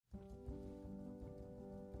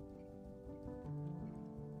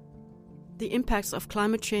The impacts of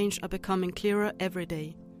climate change are becoming clearer every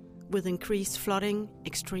day, with increased flooding,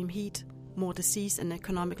 extreme heat, more disease and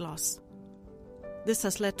economic loss. This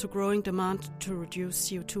has led to growing demand to reduce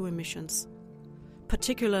CO2 emissions,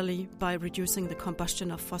 particularly by reducing the combustion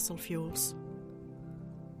of fossil fuels.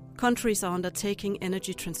 Countries are undertaking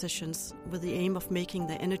energy transitions with the aim of making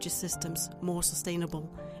their energy systems more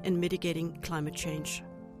sustainable and mitigating climate change.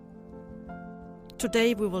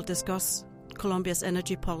 Today we will discuss Colombia's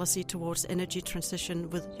energy policy towards energy transition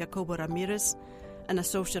with Jacobo Ramirez, an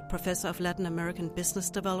associate professor of Latin American business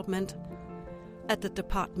development at the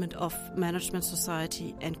Department of Management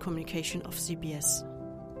Society and Communication of CBS.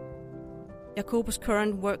 Jacobo's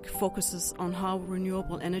current work focuses on how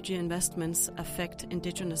renewable energy investments affect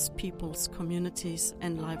indigenous peoples, communities,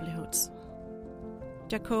 and livelihoods.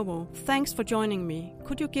 Jacobo, thanks for joining me.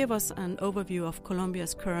 Could you give us an overview of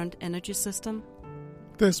Colombia's current energy system?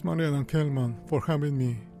 Thanks, Marianne Kellmann, for having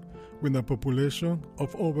me. With a population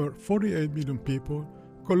of over 48 million people,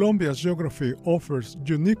 Colombia's geography offers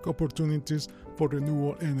unique opportunities for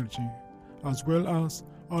renewable energy, as well as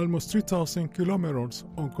almost 3,000 kilometers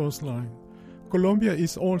on coastline. Colombia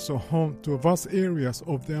is also home to vast areas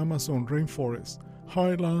of the Amazon rainforest,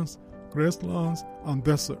 highlands, grasslands, and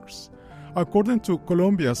deserts. According to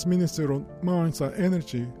Colombia's Ministry of Mines and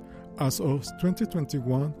Energy, as of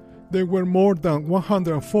 2021, there were more than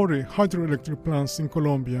 140 hydroelectric plants in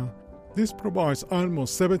Colombia. This provides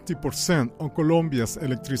almost 70% of Colombia's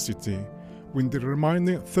electricity, with the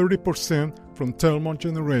remaining 30% from thermal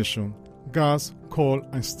generation, gas, coal,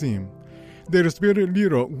 and steam. There is very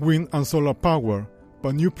little wind and solar power,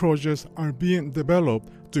 but new projects are being developed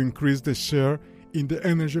to increase the share in the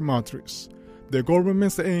energy matrix. The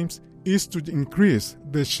government's aim is to increase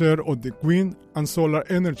the share of the wind and solar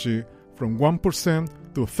energy from 1%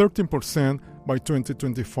 to 13% by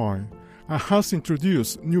 2025, and has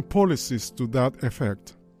introduced new policies to that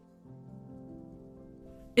effect.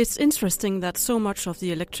 It's interesting that so much of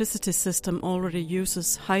the electricity system already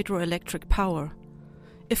uses hydroelectric power.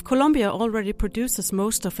 If Colombia already produces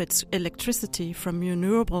most of its electricity from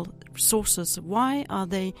renewable sources, why are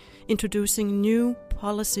they introducing new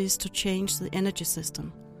policies to change the energy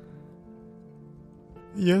system?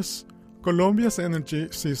 Yes, Colombia's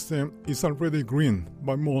energy system is already green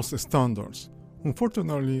by most standards.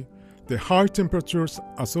 Unfortunately, the high temperatures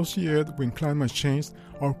associated with climate change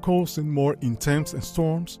are causing more intense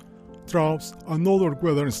storms, droughts, and other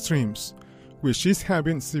weather extremes, which is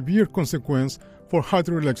having severe consequences for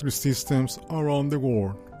hydroelectric systems around the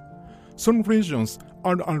world. Some regions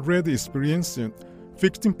are already experiencing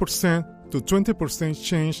 15% to 20%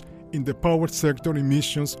 change in the power sector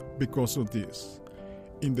emissions because of this.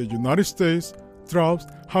 In the United States, droughts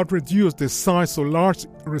have reduced the size of large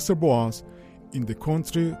reservoirs in the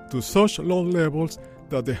country to such low levels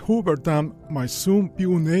that the Hoover Dam might soon be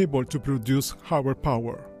unable to produce higher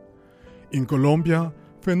power. In Colombia,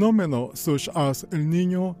 phenomena such as El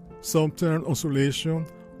Niño, southern oscillation,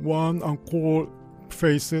 warm and cold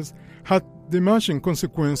phases had damaging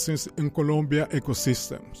consequences in Colombia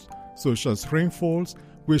ecosystems, such as rainfalls,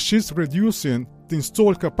 which is reducing the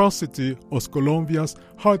installed capacity of Colombia's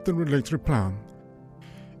hydroelectric plant.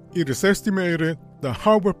 It is estimated that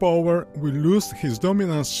hydropower will lose its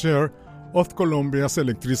dominant share of Colombia's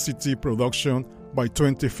electricity production by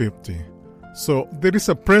 2050. So there is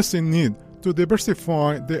a pressing need to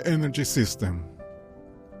diversify the energy system.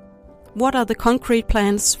 What are the concrete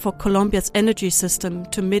plans for Colombia's energy system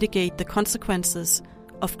to mitigate the consequences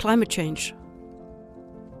of climate change?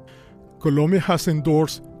 Colombia has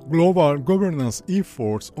endorsed global governance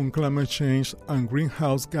efforts on climate change and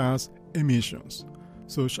greenhouse gas emissions,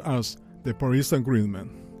 such as the Paris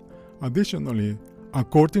Agreement. Additionally,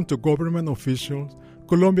 according to government officials,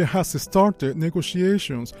 Colombia has started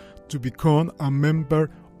negotiations to become a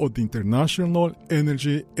member of the International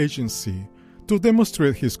Energy Agency to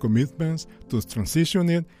demonstrate his commitments to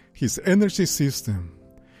transitioning his energy system.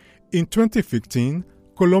 In 2015,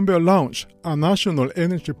 Colombia launched a national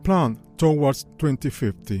energy plan towards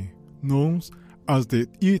 2050, known as the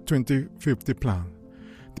E2050 plan.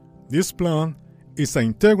 This plan is an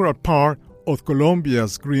integral part of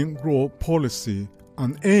Colombia's green growth policy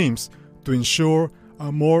and aims to ensure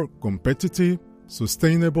a more competitive,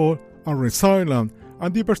 sustainable, and resilient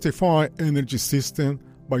and diversified energy system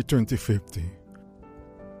by 2050.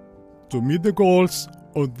 To meet the goals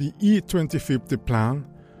of the E2050 plan,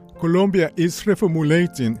 Colombia is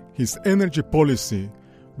reformulating its energy policy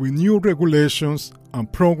with new regulations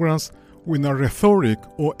and programs with a rhetoric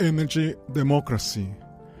of energy democracy.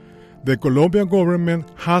 The Colombian government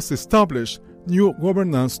has established new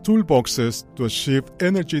governance toolboxes to achieve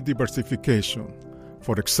energy diversification.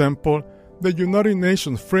 For example, the United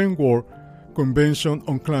Nations Framework Convention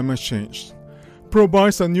on Climate Change,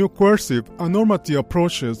 provides a new coercive and normative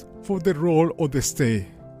approaches for the role of the state,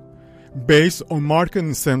 based on market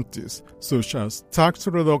incentives such as tax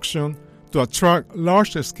reduction to attract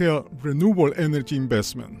large-scale renewable energy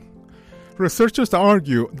investment. Researchers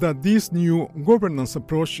argue that these new governance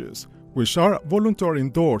approaches, which are voluntarily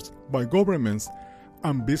endorsed by governments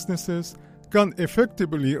and businesses, can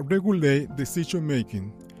effectively regulate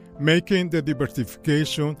decision-making, making the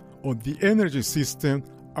diversification of the energy system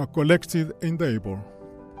a collective endeavor.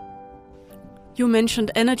 You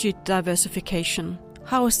mentioned energy diversification.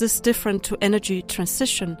 How is this different to energy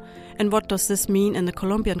transition, and what does this mean in the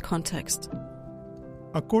Colombian context?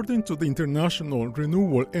 According to the International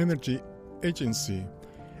Renewable Energy Agency,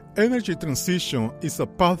 energy transition is a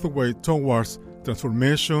pathway towards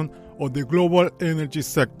transformation of the global energy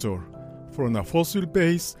sector from a fossil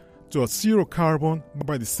base to a zero carbon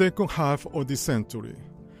by the second half of the century.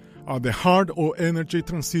 At the heart of energy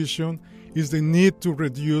transition is the need to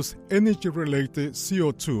reduce energy-related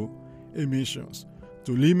CO2 emissions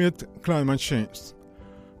to limit climate change.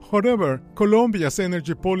 However, Colombia's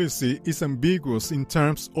energy policy is ambiguous in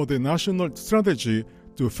terms of the national strategy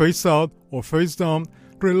to phase out or phase down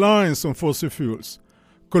reliance on fossil fuels.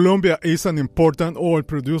 Colombia is an important oil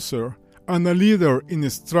producer and a leader in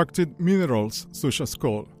extracted minerals such as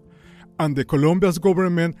coal, and the Colombia's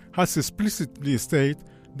government has explicitly stated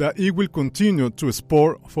that it will continue to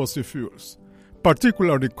export fossil fuels,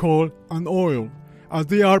 particularly coal and oil, as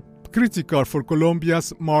they are critical for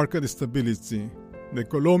Colombia's market stability. The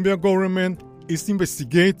Colombian government is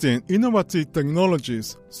investigating innovative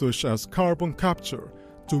technologies such as carbon capture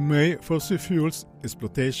to make fossil fuels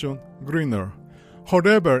exploitation greener.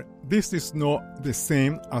 However, this is not the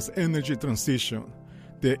same as energy transition.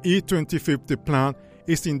 The E2050 plan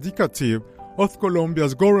is indicative of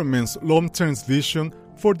Colombia's government's long-term vision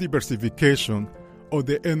for diversification of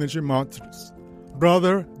the energy matrix,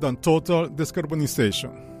 rather than total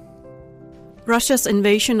decarbonization. Russia's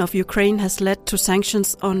invasion of Ukraine has led to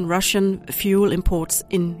sanctions on Russian fuel imports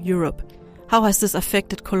in Europe. How has this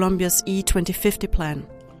affected Colombia's E2050 plan?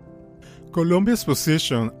 Colombia's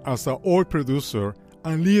position as an oil producer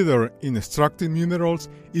and leader in extracting minerals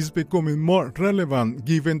is becoming more relevant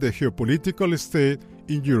given the geopolitical state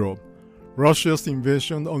in Europe. Russia's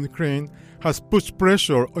invasion of Ukraine has put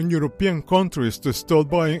pressure on European countries to stop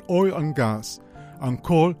buying oil and gas and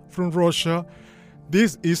coal from Russia.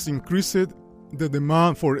 This is increased the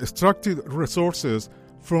demand for extracted resources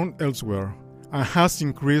from elsewhere and has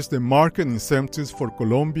increased the market incentives for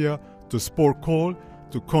Colombia to export coal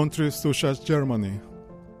to countries such as Germany.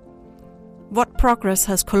 What progress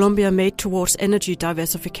has Colombia made towards energy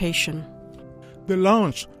diversification? The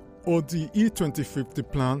launch of the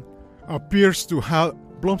E2050 plan appears to have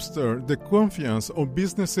bolstered the confidence of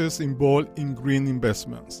businesses involved in green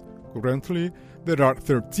investments. Currently, there are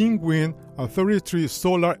 13 wind and 33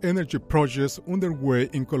 solar energy projects underway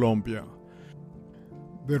in Colombia.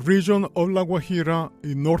 The region of La Guajira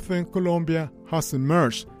in northern Colombia has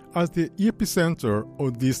emerged as the epicenter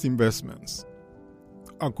of these investments.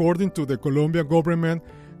 According to the Colombian government,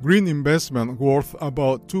 green investment worth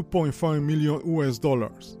about $2.5 million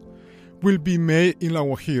will be made in La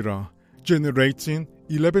Guajira, generating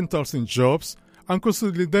 11,000 jobs and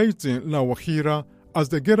consolidating La Guajira as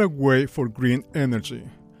the getaway for green energy.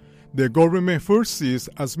 The government foresees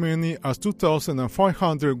as many as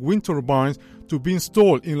 2,500 wind turbines to be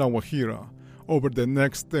installed in La Guajira over the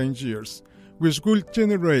next 10 years, which will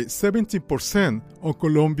generate 70% of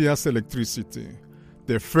Colombia's electricity.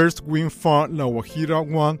 The first wind farm, La Guajira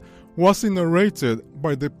 1, was inaugurated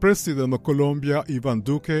by the President of Colombia, Iván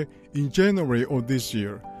Duque, in January of this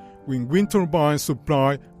year, with wind turbines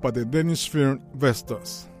supplied by the Danish firm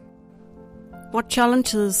Vestas. What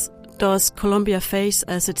challenges does Colombia face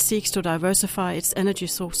as it seeks to diversify its energy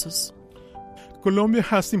sources? Colombia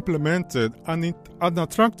has implemented an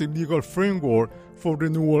attractive legal framework for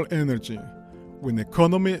renewable energy, with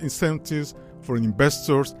economic incentives for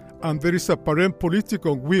investors, and there is apparent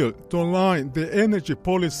political will to align the energy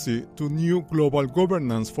policy to new global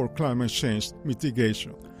governance for climate change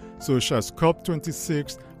mitigation, such as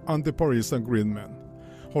COP26 and the Paris Agreement.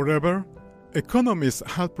 However, economists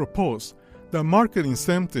have proposed that market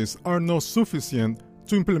incentives are not sufficient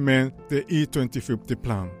to implement the E2050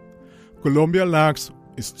 plan. Colombia lacks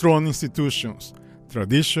strong institutions,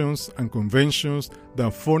 traditions, and conventions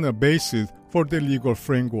that form a basis for the legal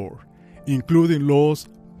framework, including laws,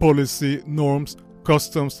 policy, norms,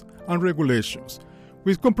 customs, and regulations,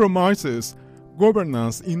 which compromises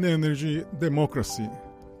governance in energy democracy.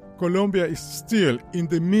 Colombia is still in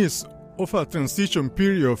the midst of a transition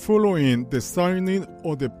period following the signing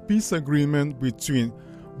of the peace agreement between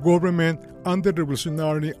government and the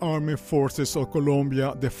Revolutionary Armed Forces of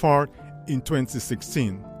Colombia, the FARC, in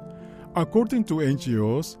 2016. According to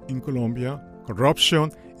NGOs in Colombia,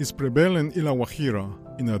 corruption is prevalent in La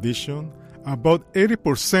Guajira. In addition, about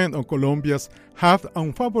 80% of Colombians have an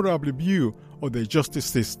unfavorable view of the justice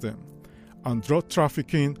system, and drug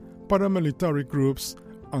trafficking, paramilitary groups,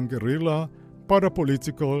 and guerrilla,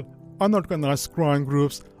 parapolitical, and organized crime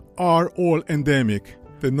groups are all endemic.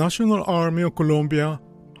 The National Army of Colombia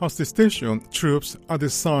has stationed troops at the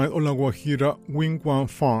site of La Guajira Wing 1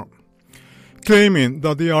 farm, claiming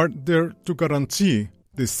that they are there to guarantee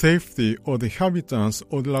the safety of the inhabitants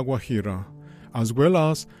of La Guajira, as well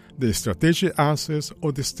as the strategic assets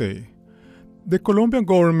of the state. The Colombian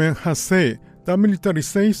government has said that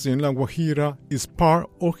militarization in La Guajira is part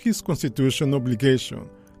of its constitutional obligation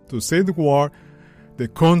to safeguard the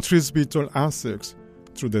country's vital assets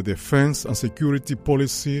through the defense and security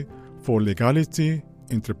policy for legality,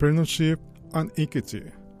 entrepreneurship, and equity.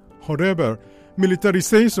 However,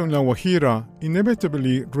 militarization in La Guajira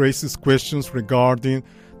inevitably raises questions regarding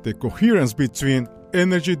the coherence between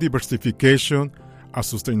energy diversification and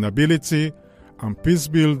sustainability and peace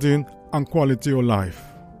building and quality of life.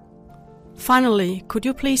 Finally, could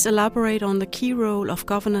you please elaborate on the key role of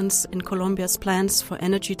governance in Colombia's plans for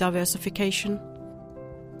energy diversification?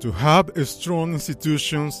 To have strong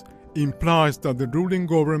institutions implies that the ruling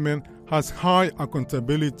government has high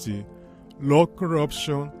accountability, low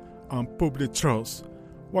corruption, and public trust,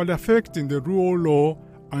 while affecting the rule of law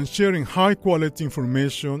and sharing high-quality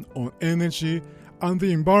information on energy and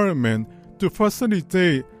the environment to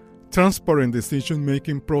facilitate transparent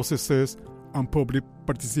decision-making processes and public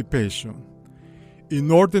participation. In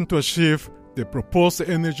order to achieve the proposed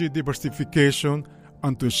energy diversification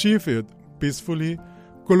and to achieve it peacefully,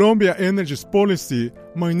 Colombia energy policy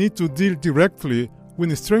might need to deal directly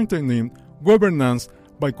with strengthening governance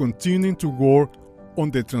by continuing to work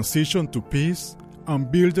on the transition to peace and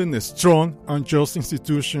building strong and just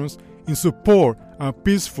institutions in support of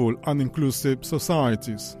peaceful and inclusive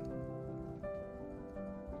societies.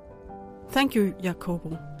 Thank you,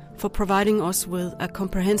 Jacobo, for providing us with a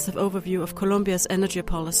comprehensive overview of Colombia's energy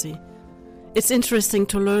policy. It's interesting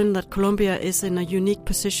to learn that Colombia is in a unique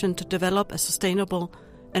position to develop a sustainable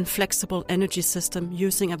and flexible energy system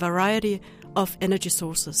using a variety of energy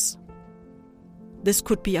sources. This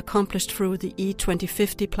could be accomplished through the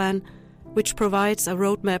E2050 plan, which provides a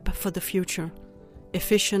roadmap for the future: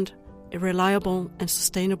 efficient, reliable, and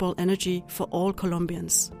sustainable energy for all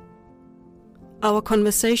Colombians. Our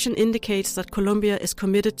conversation indicates that Colombia is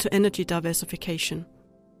committed to energy diversification.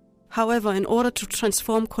 However, in order to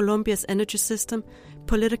transform Colombia's energy system,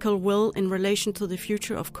 political will in relation to the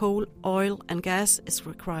future of coal, oil, and gas is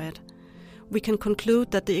required. We can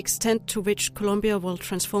conclude that the extent to which Colombia will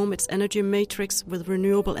transform its energy matrix with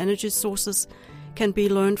renewable energy sources can be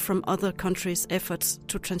learned from other countries' efforts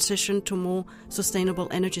to transition to more sustainable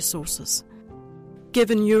energy sources.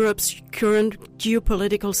 Given Europe's current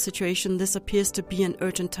geopolitical situation, this appears to be an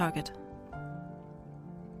urgent target.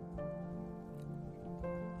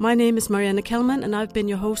 My name is Marianne Kellmann, and I've been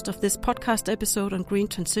your host of this podcast episode on green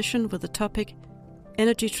transition with the topic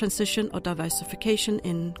Energy Transition or Diversification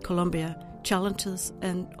in Colombia, Challenges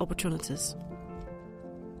and Opportunities.